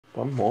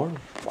One more?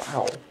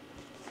 Wow.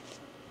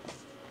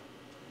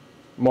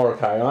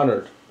 Mordecai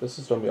honored. This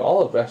is going to be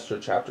all of Esther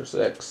chapter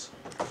 6.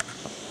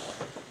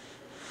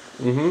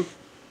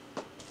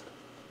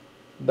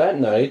 That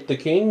night, the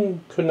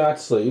king could not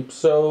sleep,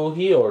 so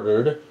he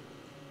ordered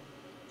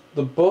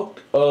the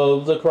book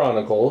of the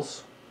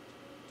Chronicles,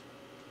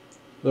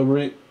 the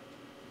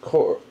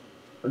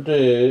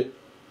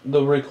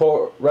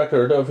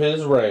record of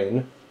his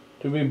reign,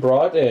 to be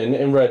brought in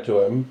and read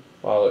to him.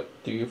 Well,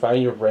 do you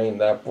find your reign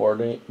that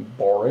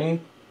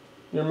boring,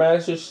 Your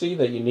Majesty,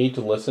 that you need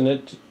to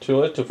listen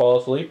to it to fall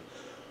asleep?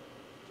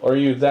 Or are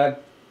you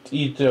that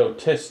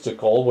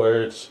egotistical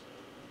where it's,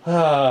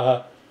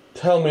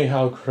 tell me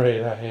how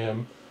great I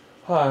am.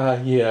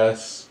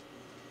 Yes.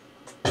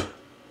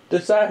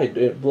 Decide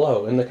it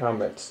below in the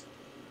comments.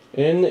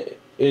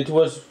 It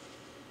was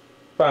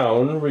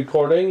found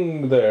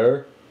recording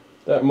there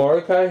that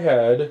Mordecai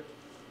had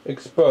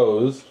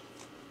exposed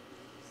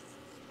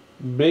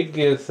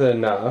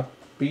Bigthana,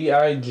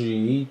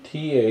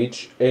 Bigthana,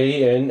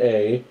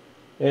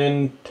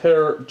 and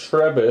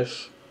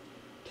Trebish,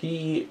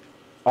 Tresh,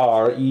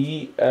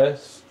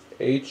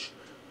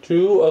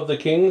 two of the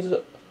king's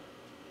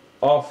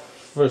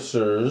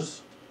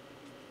officers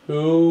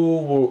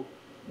who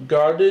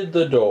guarded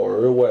the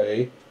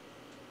doorway,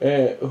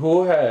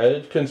 who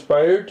had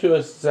conspired to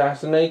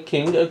assassinate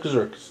King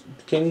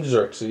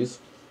Xerxes.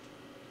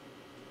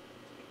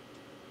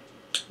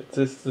 Is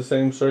this the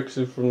same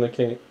Xerxes from the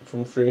king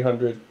from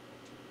 300?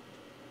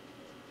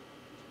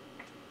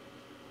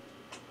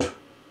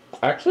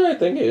 Actually, I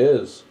think it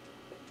is.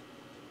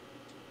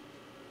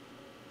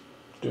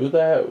 Do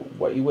that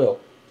what you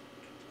will.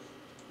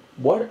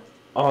 What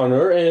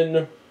honor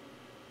and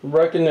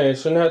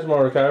recognition has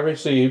Mordecai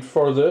received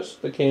for this?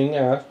 The king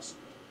asks.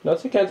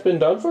 Nothing has been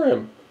done for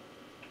him.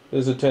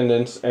 His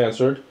attendants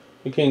answered.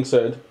 The king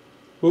said,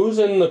 Who's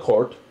in the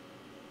court?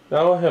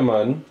 Now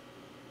Haman,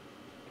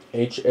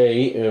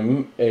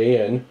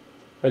 Haman,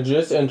 had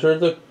just entered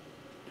the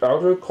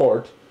outer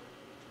court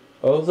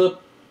of the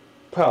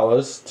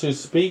palace to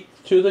speak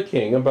to the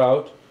king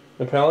about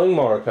impaling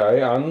Mordecai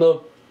on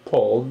the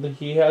pole that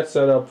he had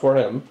set up for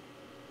him.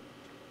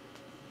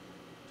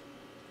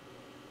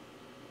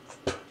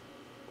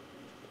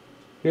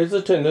 His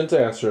attendants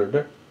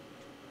answered,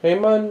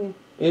 Haman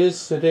is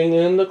sitting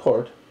in the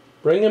court.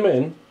 Bring him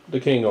in, the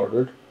king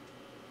ordered.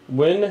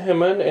 When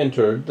Haman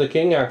entered, the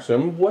king asked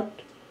him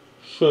what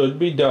should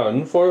be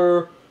done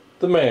for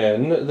the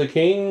man the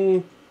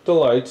king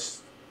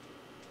delights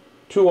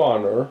to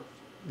honor.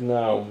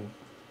 Now,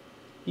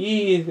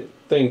 he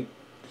thinks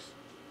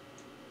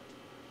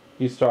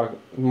he's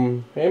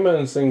talking.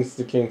 Haman thinks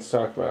the king's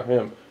talking about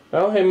him.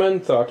 Now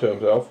Haman thought to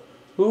himself,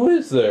 who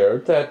is there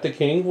that the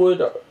king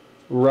would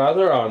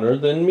rather honor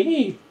than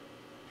me?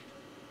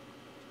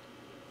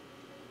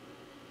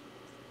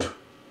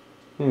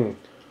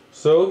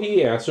 So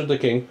he answered the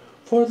king,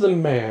 for the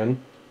man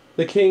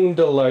the king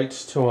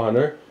delights to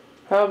honor,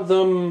 have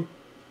them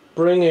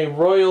bring a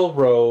royal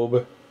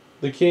robe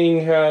the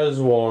king has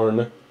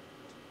worn,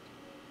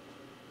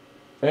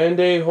 and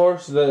a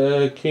horse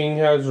the king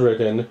has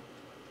ridden,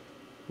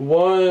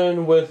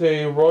 one with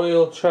a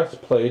royal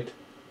chestplate,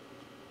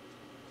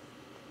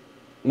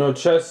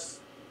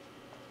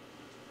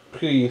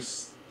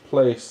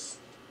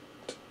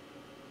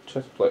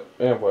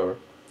 whatever,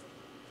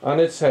 on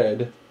its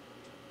head.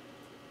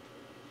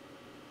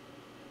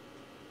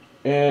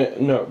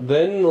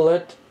 Then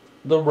let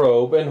the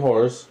robe and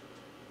horse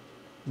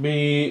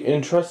be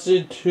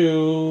entrusted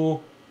to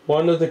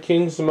one of the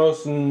king's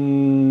most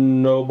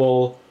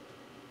noble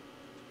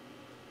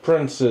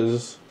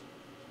princes.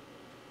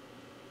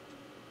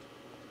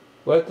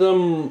 Let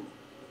them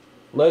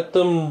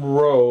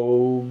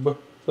robe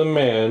the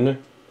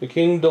man the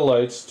king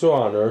delights to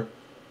honor,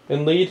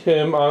 and lead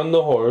him on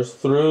the horse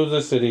through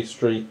the city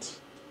streets.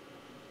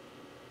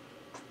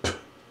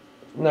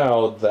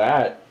 Now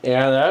that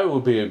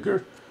would be a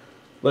good,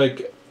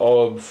 like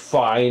a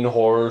fine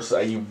horse,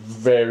 a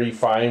very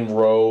fine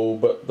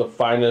robe, the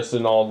finest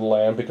in all the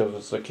land because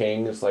it's the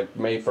king. It's like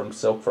made from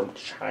silk from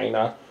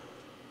China.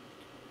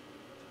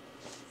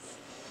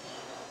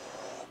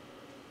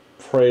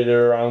 Parade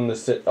around the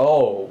city.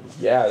 Oh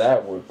yeah,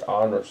 that would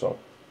honor so.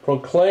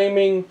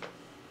 Proclaiming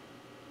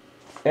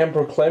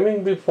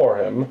before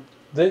him,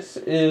 this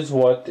is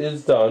what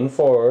is done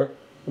for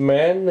the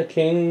man the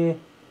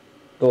king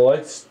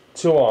delights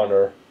to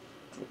honor.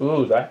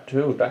 Ooh, that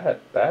too.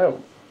 That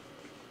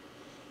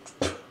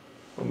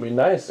would be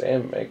nice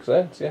and make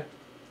sense, yeah.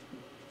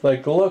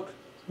 Like, look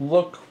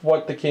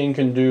what the king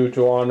can do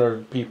to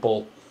honor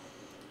people.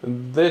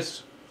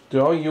 This,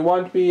 you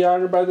want to be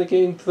honored by the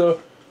king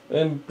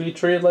and be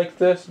treated like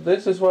this?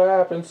 This is what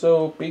happens,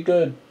 so be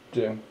good,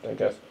 I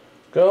guess.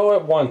 Go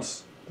at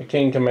once, the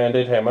king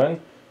commanded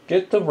Haman.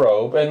 Get the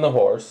robe and the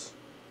horse,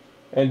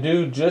 and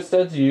do just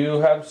as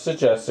you have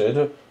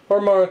suggested for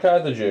Mordecai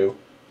the Jew,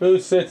 who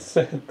sits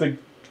at the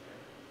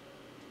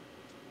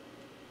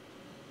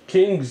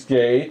king's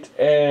gate,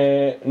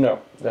 and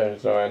no, there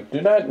is no end.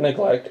 Do not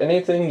neglect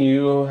anything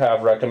you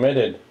have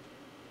recommended.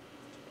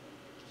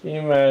 Can you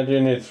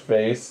imagine his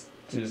face?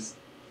 Just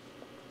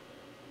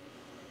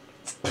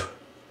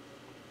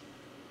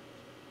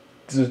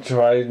to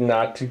try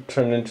not to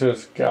turn into a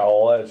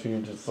scowl as you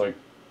just like,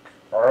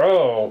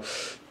 oh,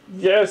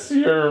 yes,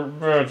 your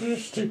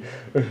majesty.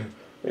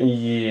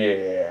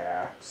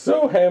 Yeah.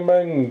 So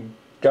Haman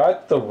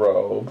got the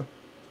robe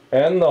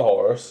and the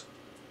horse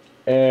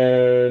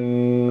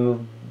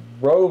and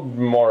robed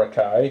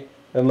Mordecai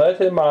and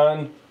led him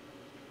on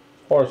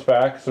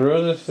horseback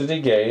through the city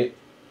gate,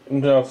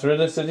 no, through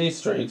the city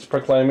streets,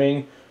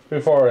 proclaiming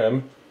before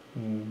him,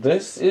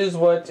 "This is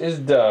what is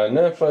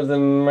done for the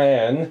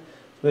man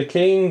the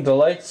king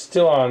delights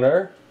to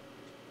honor."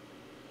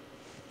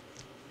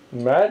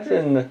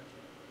 Imagine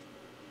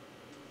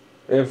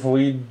if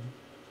we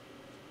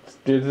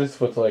did this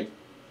with like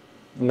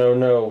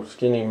no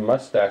skinny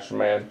mustache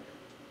man.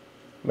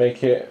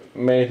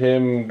 Made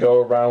him go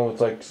around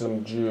with like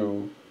some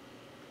Jew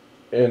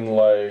in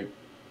like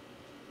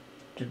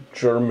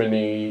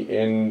Germany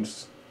and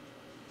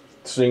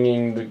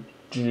singing the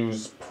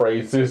Jews'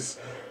 praises.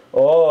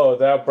 Oh,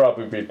 that'd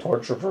probably be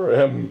torture for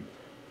him.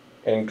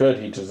 And good,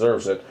 he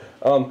deserves it.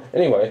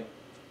 Anyway,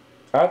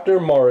 after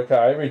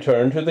Mordecai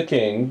returned to the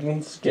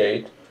king's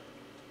gate,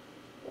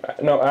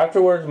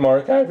 afterwards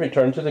Mordecai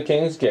returned to the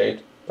king's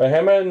gate, but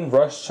Haman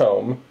rushed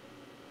home.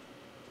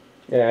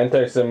 The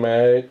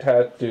anti-Semite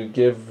had to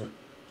give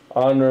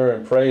honor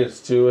and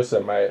praise to a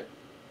Semite.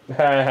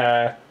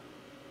 Haha.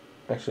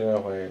 Actually, no,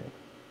 wait.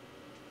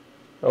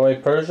 Oh,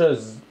 wait,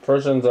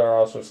 Persians are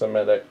also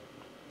Semitic.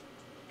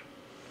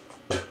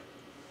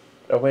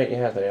 Oh, wait,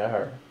 yeah, they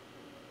are.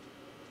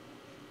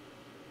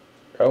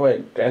 Oh,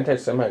 wait,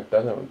 anti-Semite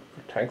doesn't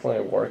technically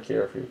work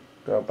here if you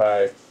go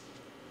by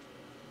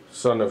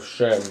son of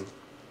Shem.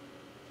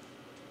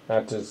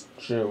 Not just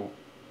Jew.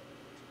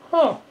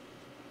 Huh.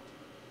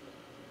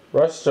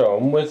 Rushed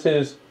home with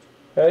his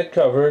head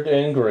covered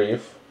in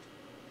grief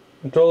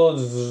and told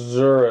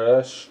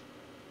Zeresh,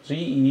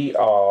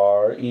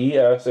 Zeresh,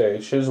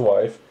 his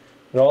wife,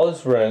 and all his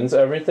friends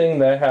everything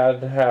that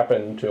had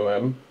happened to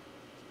him.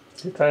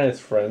 He's not his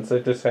friends, they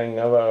just hang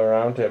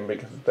around him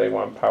because they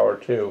want power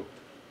too.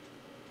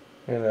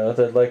 You know,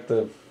 they're like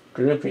the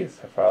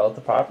groupies that follow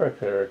the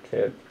popular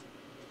kid.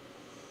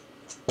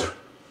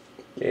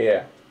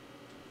 Yeah.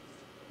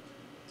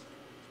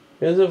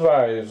 His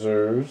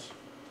advisors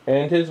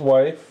and his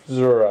wife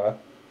Zerah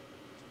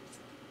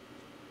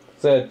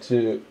said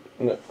to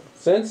him,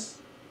 since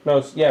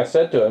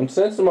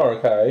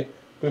Mordecai,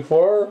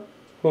 before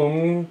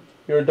whom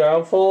your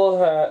downfall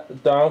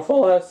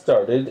has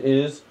started,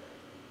 is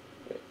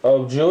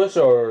of Jewish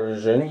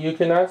origin, you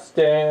cannot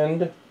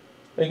stand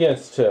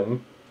against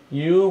him.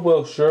 You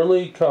will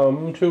surely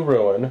come to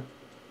ruin.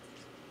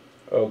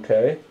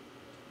 Okay.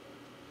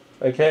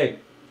 Okay.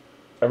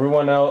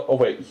 Everyone else. Oh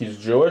wait, he's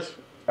Jewish.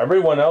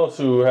 Everyone else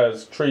who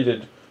has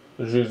treated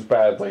the Jews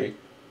badly,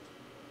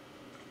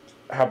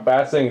 how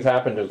bad things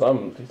happen to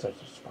them. These are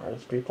the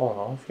smartest people in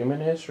all of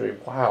human history.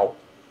 Wow.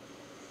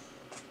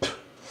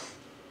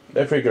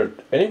 They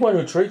figured anyone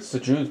who treats the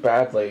Jews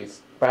badly,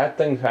 bad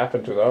things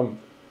happen to them.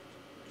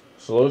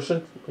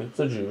 Solution: leave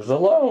the Jews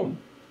alone.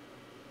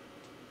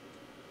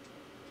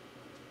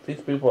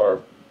 These people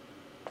are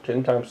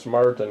 10 times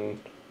smarter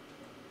than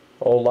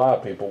a whole lot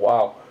of people.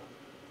 Wow.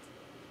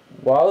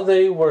 While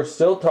they were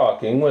still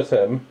talking with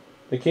him,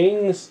 the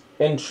king's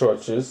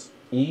enchurches,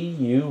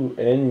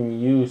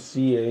 Eunuchs,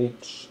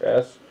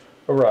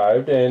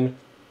 arrived and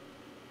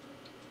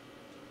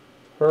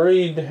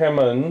hurried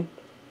Haman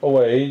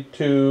away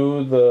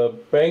to the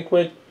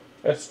banquet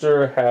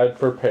Esther had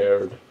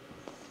prepared.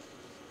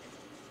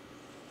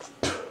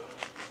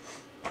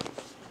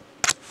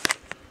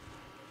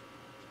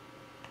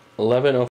 11:05